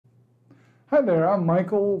Hi there, I'm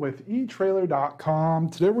Michael with etrailer.com.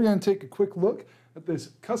 Today we're going to take a quick look at this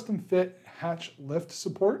custom fit hatch lift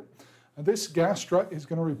support. This gas strut is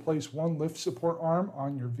going to replace one lift support arm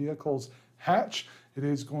on your vehicle's hatch. It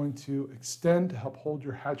is going to extend to help hold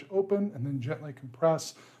your hatch open and then gently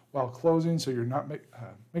compress while closing, so you're not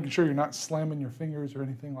making sure you're not slamming your fingers or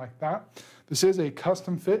anything like that. This is a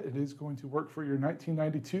custom fit. It is going to work for your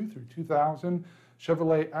 1992 through 2000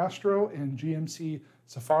 Chevrolet Astro and GMC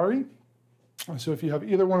Safari. So if you have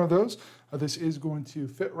either one of those, this is going to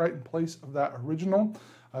fit right in place of that original.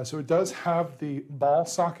 So it does have the ball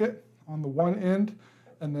socket on the one end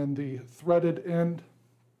and then the threaded end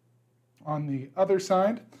on the other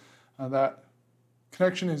side. That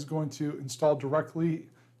connection is going to install directly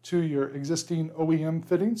to your existing OEM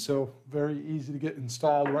fitting, so very easy to get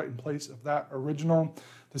installed right in place of that original.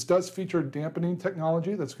 This does feature dampening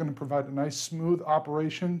technology that's going to provide a nice smooth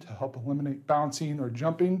operation to help eliminate bouncing or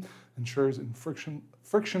jumping, ensures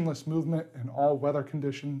frictionless movement in all weather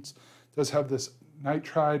conditions. It does have this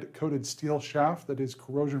nitride coated steel shaft that is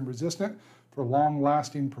corrosion resistant for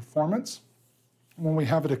long-lasting performance. When we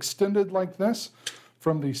have it extended like this,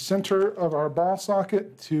 from the center of our ball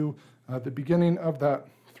socket to the beginning of that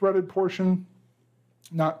threaded portion,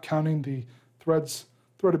 not counting the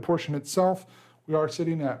threaded portion itself, we are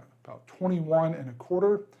sitting at about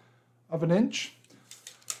 21¼ of an inch.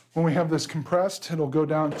 When we have this compressed, it'll go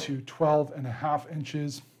down to 12½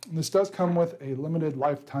 inches. And this does come with a limited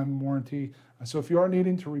lifetime warranty. So if you are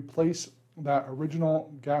needing to replace that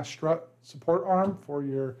original gas strut support arm for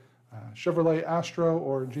your Chevrolet Astro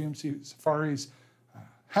or GMC Safari's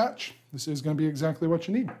hatch, this is going to be exactly what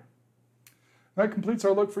you need. That completes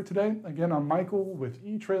our look for today. Again, I'm Michael with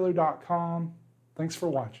etrailer.com. Thanks for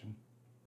watching.